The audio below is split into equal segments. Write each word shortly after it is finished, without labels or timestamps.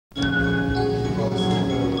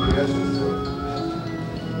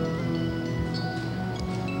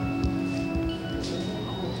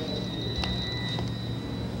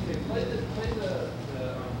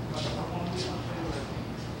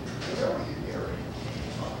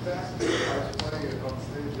playing it on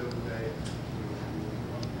stage the other day.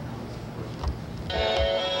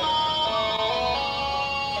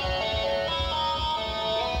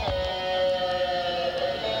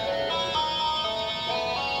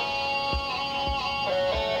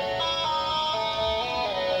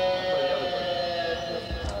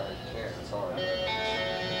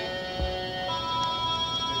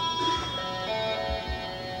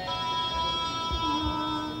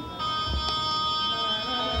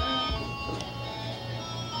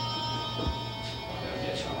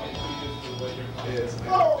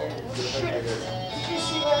 Oh, shit! Did you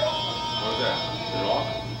see that? What was that? Is it off?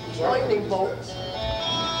 Lightning bolt.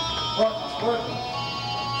 What?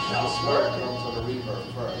 The smirk comes on the reverb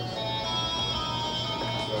first.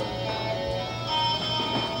 So,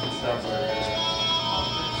 it sounds like it.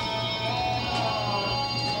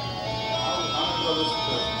 I'm going to listen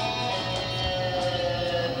to it.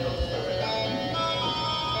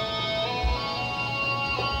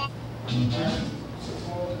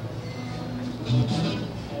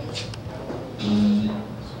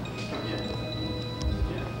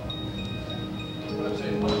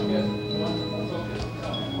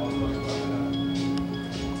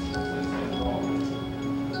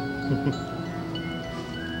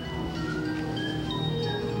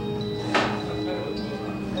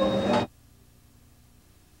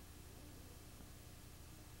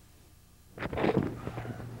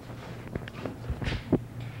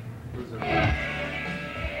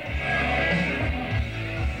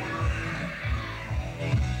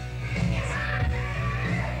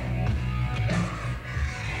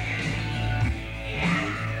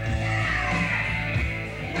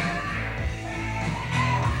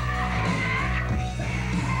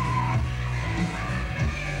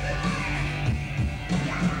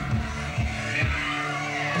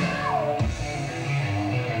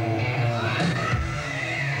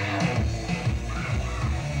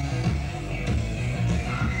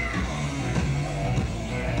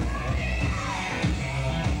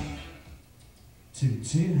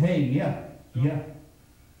 Two. Hey, yeah. Y'all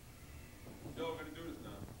gonna do this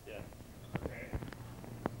now? Yeah. Okay.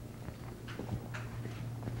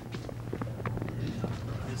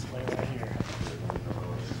 This way right here.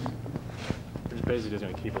 We're just basically just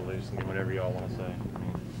gonna keep it loose and do whatever y'all want to say.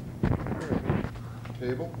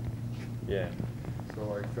 Table? Yeah. So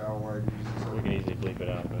like foul wide. We can easily bleep it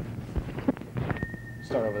out, but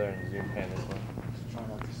start over there and zoom pan this way. Try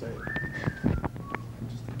not to say it.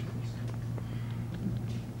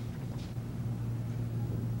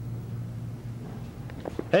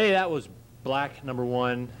 Hey, that was Black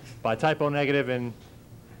 #1 by Typo Negative, and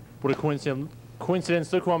what a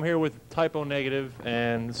coincidence. Look who I'm here with, Typo Negative,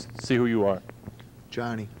 and let's see who you are.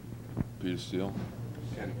 Johnny. Peter Steele.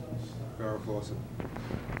 Kenny. Farrah Fawcett.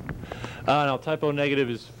 Now, Typo Negative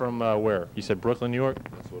is from where? You said Brooklyn, New York?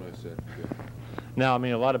 That's what I said. Yeah. Now, I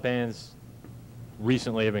mean, a lot of bands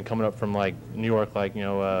recently have been coming up from, like, New York, like, you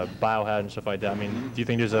know, Biohazard and stuff like that. I mean, do you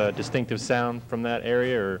think there's a distinctive sound from that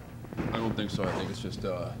area, or? I don't think so. I think it's just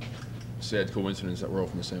a sad coincidence that we're all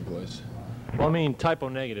from the same place. Well, I mean, Typo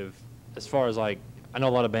Negative, as far as, like, I know a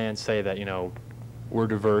lot of bands say that, you know, we're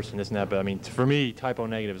diverse and this and that, but, I mean, for me, Typo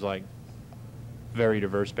Negative is, like, very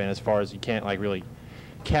diverse band as far as you can't, like, really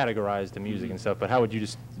categorize the music and stuff, but how would you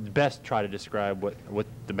just best try to describe what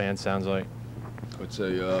the band sounds like? It's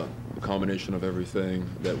a combination of everything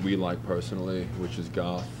that we like personally, which is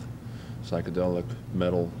goth, psychedelic,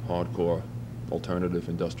 metal, hardcore, alternative,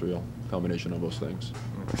 industrial, combination of those things.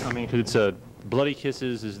 I mean, 'cause it's Bloody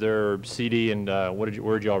Kisses is their CD, and where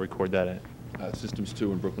did y'all record that at? Systems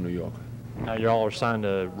 2 in Brooklyn, New York. Y'all are signed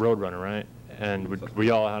to Roadrunner, right? And were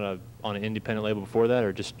y'all on an independent label before that,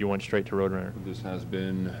 or just you went straight to Roadrunner? This has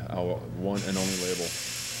been our one and only label.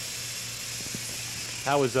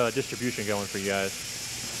 How is distribution going for you guys?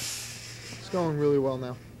 It's going really well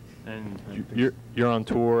now. And you're on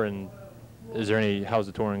tour, and how's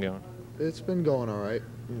the touring going? It's been going all right.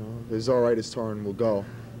 You know, as all right as touring will go.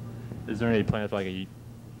 Is there any plans for like a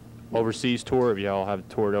overseas tour? Have y'all have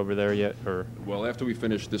toured over there yet, or? Well, after we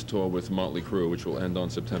finish this tour with Motley Crue, which will end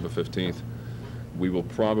on September 15th, we will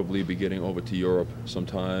probably be getting over to Europe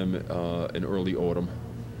sometime in early autumn,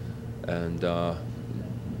 and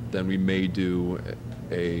then we may do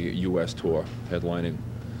a U.S. tour headlining,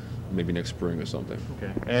 maybe next spring or something.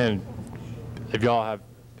 Okay. And if y'all have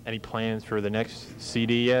any plans for the next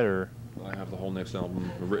CD yet, or? I have the whole next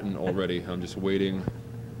album written already. I'm just waiting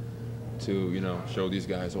to, you know, show these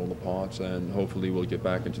guys all the parts, and hopefully we'll get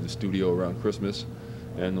back into the studio around Christmas,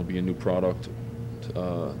 and there'll be a new product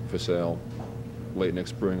for sale late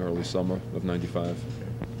next spring, early summer of '95.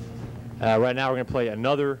 Right now we're going to play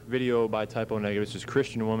another video by Typo Negative. This is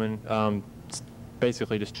Christian Woman. It's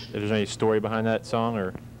basically just, if there's any story behind that song,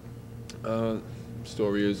 or?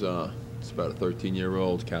 Story is, it's about a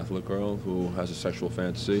 13-year-old Catholic girl who has a sexual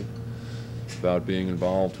fantasy about being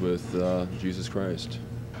involved with Jesus Christ.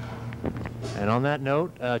 And on that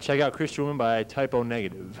note, check out Christian Woman by Typo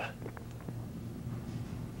Negative.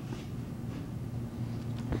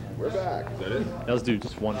 We're back. Is that it? Now let's do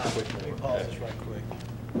just one quick thing. Pause this right quick.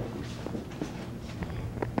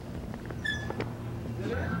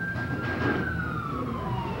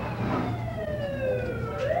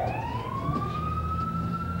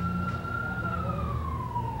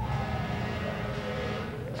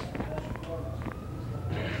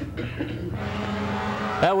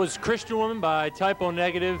 That was Christian Woman by Typo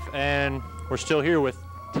Negative, and we're still here with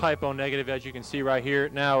Typo Negative, as you can see right here.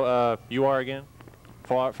 Now, you are again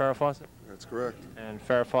Farrah Fawcett? That's correct. And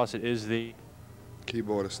Farrah Fawcett is the?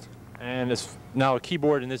 Keyboardist. And it's now a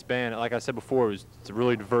keyboard in this band, like I said before, it's a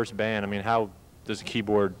really diverse band. I mean, how does the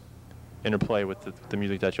keyboard interplay with the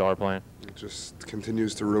music that y'all are playing? It just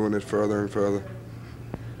continues to ruin it further and further.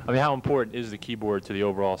 I mean, how important is the keyboard to the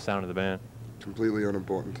overall sound of the band? Completely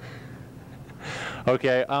unimportant.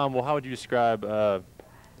 Okay, well, how would you describe,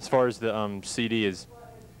 as far as the CD is,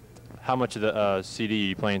 how much of the CD are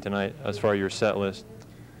you playing tonight as far as your set list?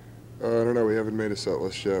 I don't know, we haven't made a set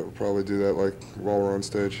list yet. We'll probably do that like while we're on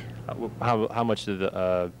stage. How much did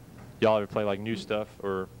y'all ever play like new stuff,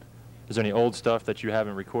 or is there any old stuff that you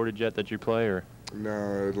haven't recorded yet that you play, or?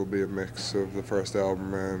 No, it'll be a mix of the first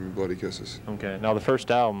album and Bloody Kisses. Okay, now the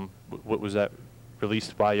first album, what was that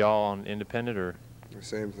released by y'all on independent, or? The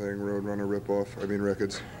same thing, Roadrunner ripoff,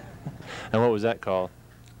 records. And what was that called?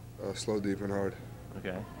 Slow, Deep, and Hard.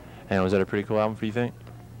 Okay. And was that a pretty cool album for you, think?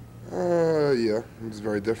 Yeah, it's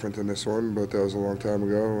very different than this one, but that was a long time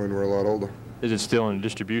ago and we're a lot older. Is it still in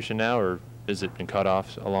distribution now, or has it been cut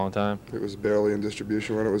off a long time? It was barely in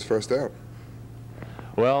distribution when it was first out.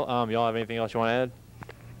 Well, y'all have anything else you want to add?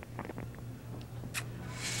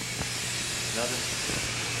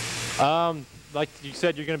 Nothing? Like you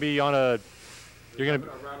said, you're going to be on a... You're going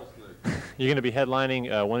to be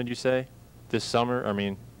headlining, when did you say? This summer? I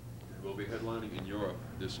mean... We'll be headlining in Europe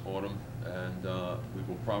this autumn, and we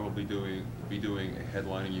will probably be doing a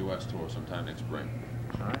headlining U.S. tour sometime next spring.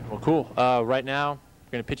 All right. Well, cool. Right now,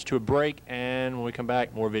 we're going to pitch to a break, and when we come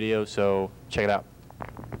back, more videos, so check it out.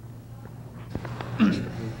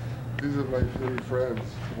 These are my three friends,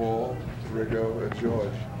 Paul, Rico, and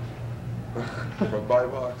George. From my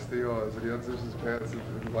box to yours, and he unzips his pants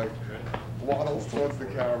and like waddles towards the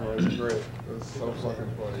camera. It's great. It's so fucking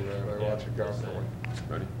funny, man. I watch it constantly.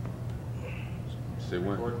 Ready? Say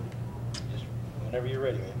when. Just whenever you're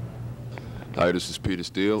ready, man. Hi, this is Peter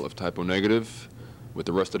Steele of Typo Negative with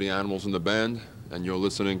the rest of the animals in the band, and you're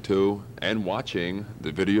listening to and watching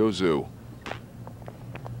the Video Zoo.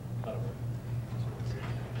 All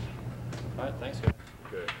right, thanks, guys.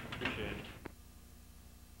 Good. Appreciate it.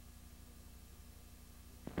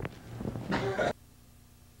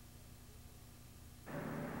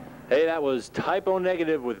 Hey, that was Typo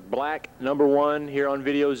Negative with Black #1 here on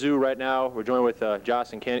Video Zoo right now. We're joined with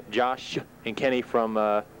Josh and Kenny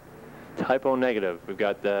from Typo Negative. We've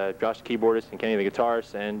got Josh the keyboardist and Kenny the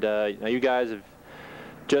guitarist, and now you guys have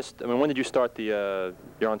just, I mean, when did you start the,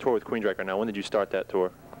 you're on tour with Queensryche right now. When did you start that tour?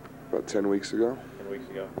 About 10 weeks ago. 10 weeks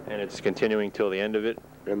ago. And it's continuing till the end of it?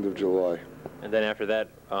 End of July. And then after that,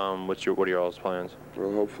 what are your all's plans?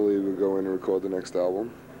 Well, hopefully we'll go in and record the next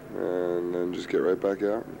album, and then just get right back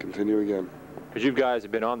out and continue again. Because you guys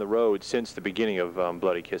have been on the road since the beginning of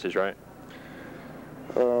Bloody Kisses, right?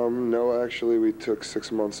 No, actually, we took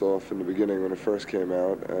 6 months off in the beginning when it first came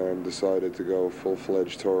out and decided to go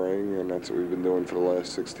full-fledged touring, and that's what we've been doing for the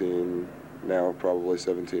last 16, now probably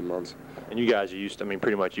 17 months. And you guys are used to, I mean,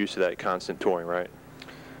 pretty much used to that constant touring, right?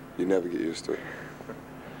 You never get used to it.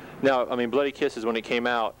 Now, I mean, Bloody Kisses, when it came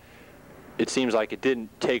out, it seems like it didn't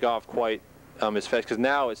take off quite as fast, because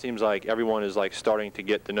now it seems like everyone is like starting to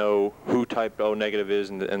get to know who Typo Negative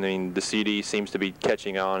is, and I mean, the CD seems to be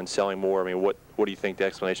catching on and selling more. I mean, what do you think the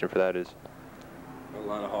explanation for that is? A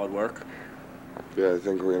lot of hard work. Yeah, I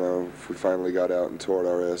think, you know, we finally got out and toured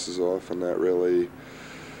our asses off, and that really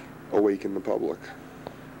awakened the public.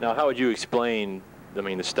 Now, how would you explain, I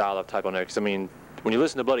mean, the style of Typo Negative? 'Cause, I mean, when you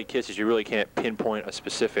listen to Bloody Kisses, you really can't pinpoint a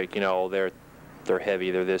specific, you know, they're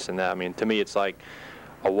heavy, they're this and that. I mean, to me, it's like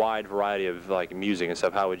a wide variety of like music and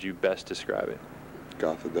stuff. How would you best describe it?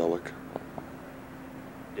 Gothadelic.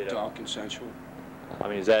 Dark and sensual. I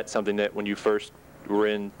mean, is that something that when you first were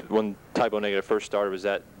in, when Typo Negative first started, was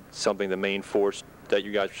that something, the main force that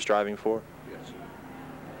you guys were striving for? Yes.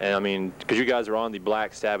 And I mean, because you guys are on the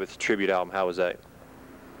Black Sabbath tribute album, how was that?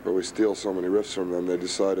 But we steal so many riffs from them, they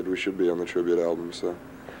decided we should be on the tribute album, so.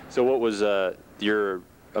 So what was your,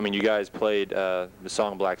 I mean, you guys played the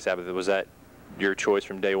song Black Sabbath. Was that your choice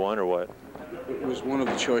from day one, or what? It was one of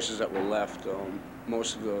the choices that were left.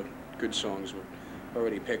 Most of the good songs were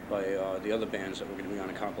already picked by the other bands that were going to be on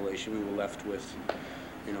a compilation. We were left with,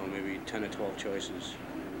 you know, maybe 10 or 12 choices.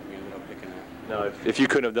 We ended up picking that. Now, if you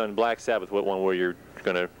couldn't have done Black Sabbath, what one were you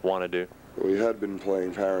going to want to do? We had been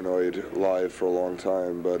playing Paranoid live for a long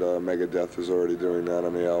time, but Megadeth was already doing that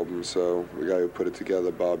on the album, so the guy who put it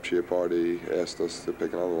together, Bob Chiappardi, asked us to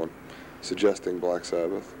pick another one, suggesting Black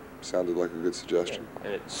Sabbath. Sounded like a good suggestion.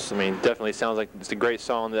 And it's, I mean, definitely sounds like it's a great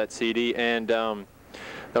song on that CD. And now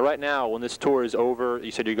right now, when this tour is over,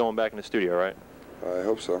 you said you're going back in the studio, right? I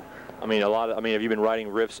hope so. I mean, have you been writing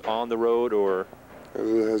riffs on the road, or?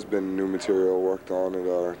 There has been new material worked on at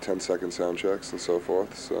our 10-second sound checks and so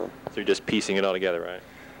forth, so. So you're just piecing it all together, right?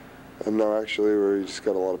 No, actually, we just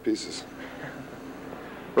got a lot of pieces.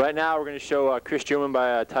 Right now, we're going to show Christian Woman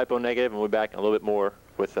by Typo Negative, and we'll be back in a little bit more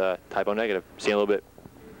with Typo Negative. See you in a little bit.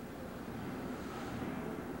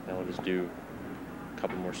 Now we'll just do a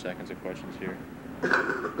couple more seconds of questions here.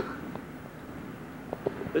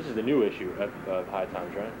 This is the new issue of High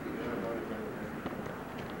Times, right?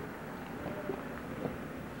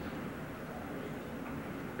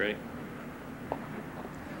 Great.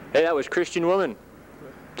 Hey, that was Christian Woman,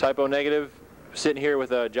 Typo Negative, sitting here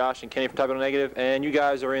with Josh and Kenny from Typo Negative, and you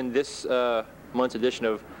guys are in this month's edition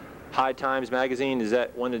of High Times magazine. Is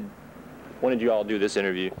that when did you all do this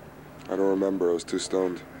interview? I don't remember. I was too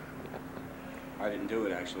stoned. I didn't do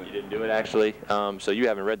it, actually. You didn't do it, actually. So you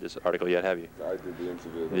haven't read this article yet, have you? I did the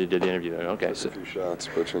interview. You did the interview. Okay. Took a few shots,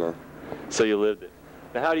 but you know. So you lived it.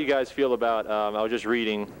 Now, how do you guys feel about? I was just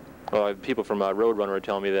reading. Well, people from Roadrunner were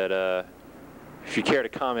telling me that if you care to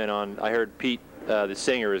comment on, I heard Pete, the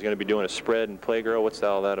singer, is going to be doing a spread in Playgirl. What's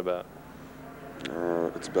all that about?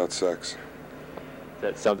 It's about sex. Is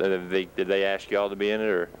that something that did they ask you all to be in it,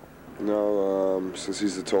 or? No, since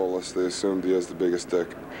he's the tallest, they assumed he has the biggest dick.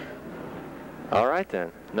 All right then.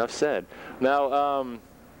 Enough said. Now,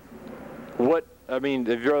 what? I mean,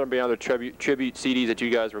 have you ever been on other tribute CDs that you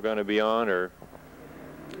guys were going to be on, or?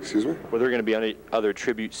 Excuse me? Were there going to be any other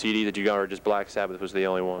tribute CDs that you got, or just Black Sabbath was the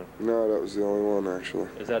only one? No, that was the only one, actually.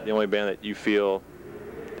 Is that the only band that you feel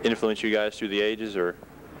influenced you guys through the ages, or?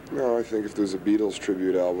 No, I think if there's a Beatles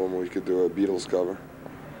tribute album, we could do a Beatles cover.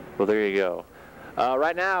 Well, there you go.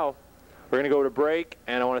 Right now, we're going to go to break,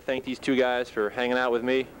 and I want to thank these two guys for hanging out with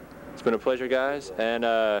me. It's been a pleasure, guys. And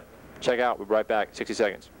check out. We'll be right back. 60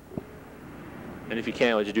 seconds. And if you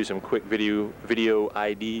can, let's just do some quick video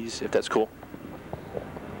IDs, if that's cool.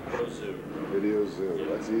 Video Zoo.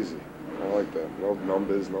 That's easy. I like that. No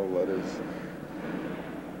numbers, no letters.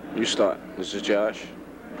 You start. This is Josh.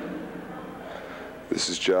 This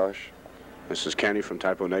is Josh. This is Kenny from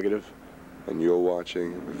Typo Negative. And you're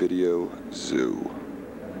watching Video Zoo.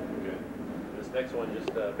 Okay. This next one,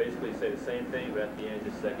 just basically say the same thing, but at the end,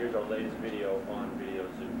 just say, here's our latest video on Video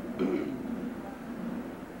Zoo.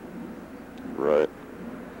 Right.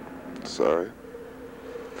 Sorry.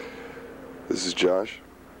 This is Josh.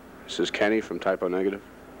 This is Kenny from Typo Negative.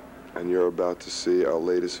 And you're about to see our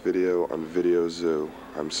latest video on Video Zoo.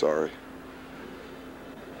 I'm sorry.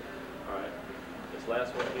 All right. This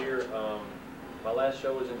last one here, my last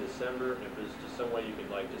show was in December, and if there's just some way you could,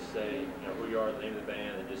 like, just say, you know, who you are, the name of the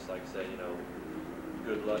band, and just, like, say, you know,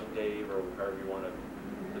 good luck, Dave, or however you want to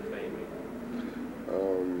defame me.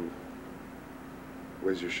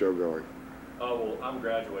 Where's your show going? Oh, well, I'm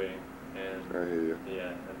graduating, and I hear you. yeah,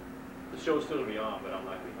 and the show's still going to be on, but I'm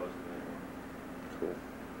not going to be hosting it anymore. Cool.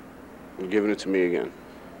 You're giving it to me again.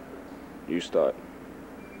 You start.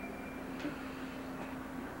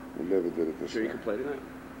 We never did it this Sure way. you can play tonight?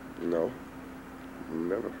 No.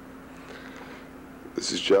 Never.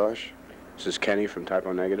 This is Josh. This is Kenny from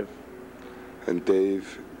Typo Negative. And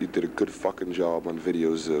Dave, you did a good fucking job on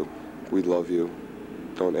Video Zoo. We love you.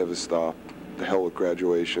 Don't ever stop. The hell with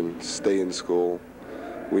graduation. Stay in school.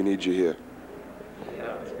 We need you here.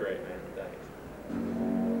 Yeah, that's great, man.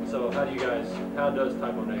 Thanks. So how does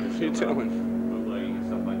Typo Negative What are you feel about doing? bootlegging and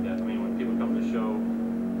stuff like that? I mean, when people come to the show,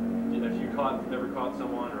 if you never caught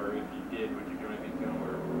someone, or if you did, would you do anything to them,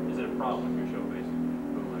 or is it a problem with your show, basically,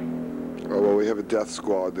 bootlegging? Oh, well, we have a death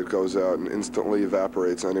squad that goes out and instantly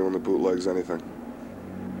evaporates anyone that bootlegs anything.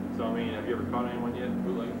 So, I mean, have you ever caught anyone yet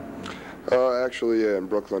bootlegging? Actually, yeah, in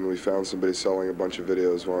Brooklyn we found somebody selling a bunch of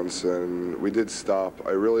videos once, and we did stop.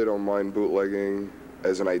 I really don't mind bootlegging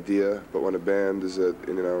as an idea, but when a band is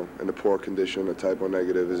in a poor condition, a Typo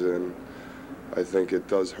Negative is in, I think it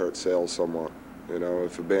does hurt sales somewhat. You know,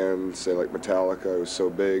 if a band, say like Metallica, was so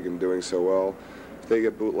big and doing so well, if they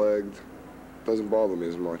get bootlegged, it doesn't bother me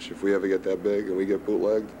as much. If we ever get that big and we get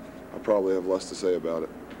bootlegged, I'll probably have less to say about it.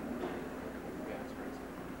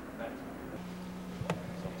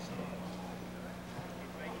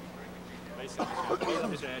 Basically,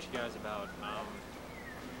 I'm just going to ask you guys about,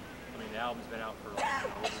 I mean, the album's been out for like,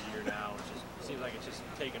 over a year now. It just seems like it's just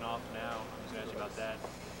taken off now. I'm just going to ask you about that.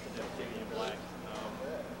 The Activity in Black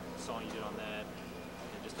song you did on that,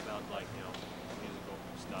 and just about like, you know, musical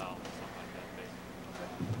style, stuff like that,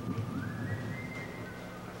 basically.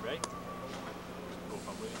 Ready? Cool, if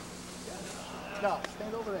I'm with you. No,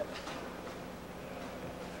 stand over there.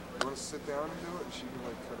 You want to sit down and do it? And she can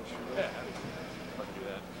like cut a shoe Yeah, I can do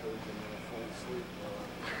that. so we can fall asleep.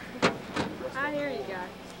 I hear you guys.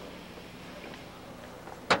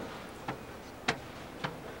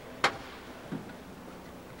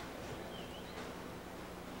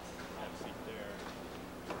 Have a seat there.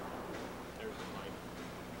 There's the mic.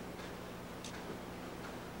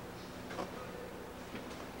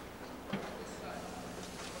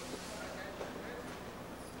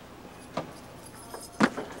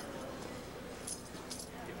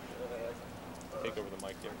 Take over the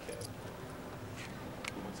mic there, Kev.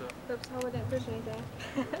 What's up? Oops, hope I didn't push anything.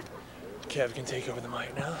 Kev can take over the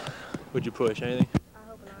mic now. Would you push anything? I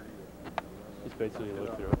hope not. Just basically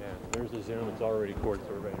look through. Yeah, there's the Zoom. It's already recorded,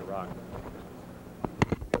 so we're ready to rock.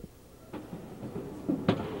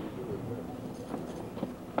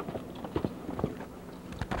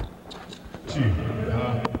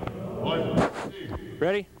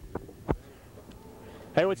 Ready?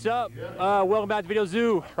 Hey, what's up? Welcome back to Video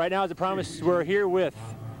Zoo. Right now, as I promised, we're here with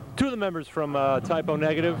two of the members from Type O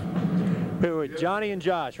Negative. Here with Johnny and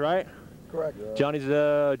Josh, right? Correct. Johnny's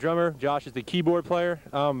the drummer, Josh is the keyboard player.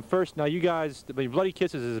 First, now you guys, Bloody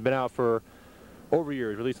Kisses has been out for over a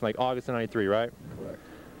year, released in like August of '93, right? Correct.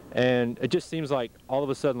 And it just seems like all of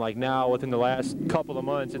a sudden, like now, within the last couple of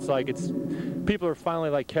months, it's like people are finally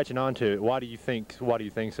like catching on to it. Why do you think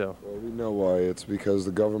so? Well, we know why. It's because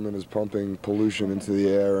the government is pumping pollution into the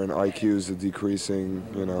air and IQs are decreasing,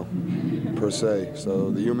 you know, per se.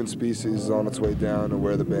 So the human species is on its way down and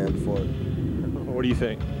we're the band for it. What do you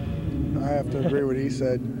think? I have to agree with what he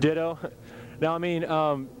said. Ditto. Now, I mean,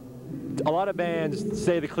 a lot of bands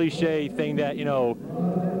say the cliche thing that, you know,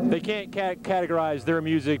 they can't categorize their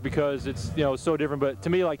music because it's, you know, so different. But to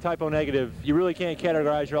me, like Type O Negative, you really can't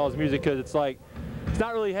categorize your all's music because it's like, it's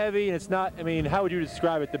not really heavy and it's not, I mean, how would you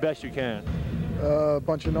describe it the best you can? A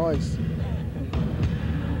bunch of noise.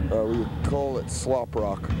 We would call it slop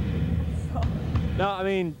rock. No, I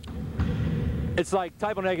mean, it's like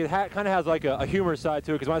Type O Negative kind of has like a humor side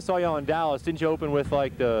to it because when I saw y'all in Dallas, didn't you open with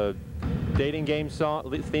like the dating game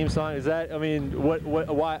song, theme song? Is that, I mean,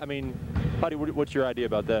 why, I mean, what's your idea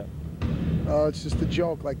about that? It's just a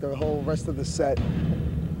joke, like the whole rest of the set.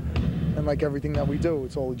 And like everything that we do,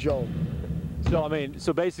 it's all a joke. So, I mean,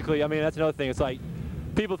 so basically, I mean, that's another thing. It's like,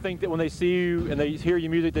 people think that when they see you and they hear your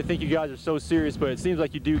music, they think you guys are so serious, but it seems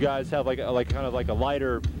like you do guys have like kind of like a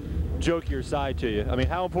lighter, jokier side to you. I mean,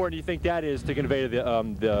 how important do you think that is to convey to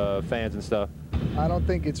the fans and stuff? I don't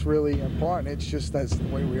think it's really important. It's just that's the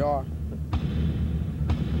way we are.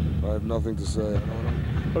 I have nothing to say. I don't know.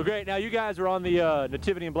 Well, great. Now, you guys were on the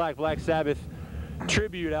Nativity in Black Sabbath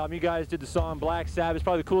tribute album. You guys did the song Black Sabbath. It's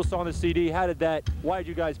probably the coolest song on the CD. Why did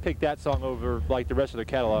you guys pick that song over like the rest of the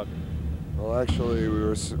catalog? Well, actually, we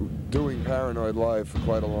were doing Paranoid live for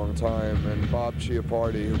quite a long time, and Bob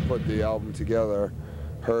Chiappardi, who put the album together,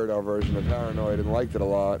 heard our version of Paranoid and liked it a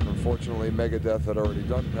lot. Unfortunately, Megadeth had already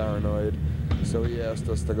done Paranoid, so he asked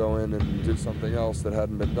us to go in and do something else that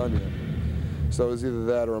hadn't been done yet. So it was either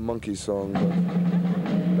that or a Monkey song,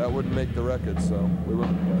 but that wouldn't make the record, so we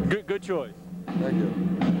went with that. Good choice. Thank you.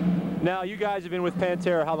 Now, you guys have been with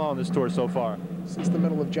Pantera how long on this tour so far? Since the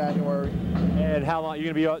middle of January. And how long?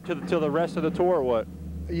 You're going to be till the rest of the tour or what?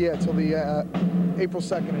 Yeah, till the April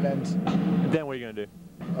 2nd it ends. And then what are you going to do?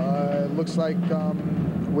 It looks like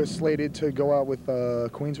we're slated to go out with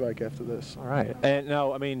Queensryche after this. All right. And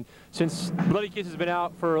now, I mean, since Bloody Kiss has been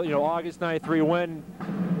out for, you know, August '93, when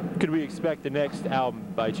could we expect the next album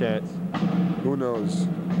by chance? Who knows?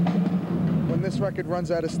 When this record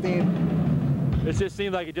runs out of steam. It just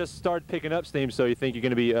seemed like it just started picking up steam, so you think you're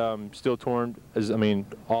going to be still touring,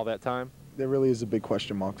 all that time? There really is a big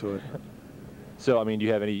question mark to it. So, I mean, do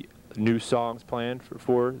you have any new songs planned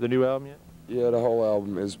for the new album yet? Yeah, the whole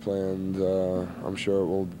album is planned. I'm sure it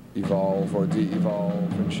will evolve or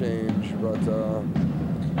de-evolve and change, but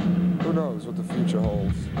who knows what the future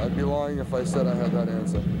holds. I'd be lying if I said I had that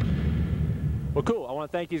answer. Well, cool. I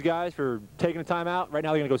want to thank these guys for taking the time out. Right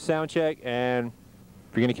now, they're going to go sound check, and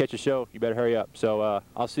if you're gonna catch a show, you better hurry up. So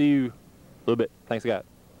I'll see you a little bit. Thanks, guys.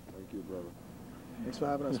 Thank you, brother. Thanks for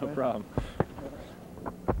having us, No man. problem.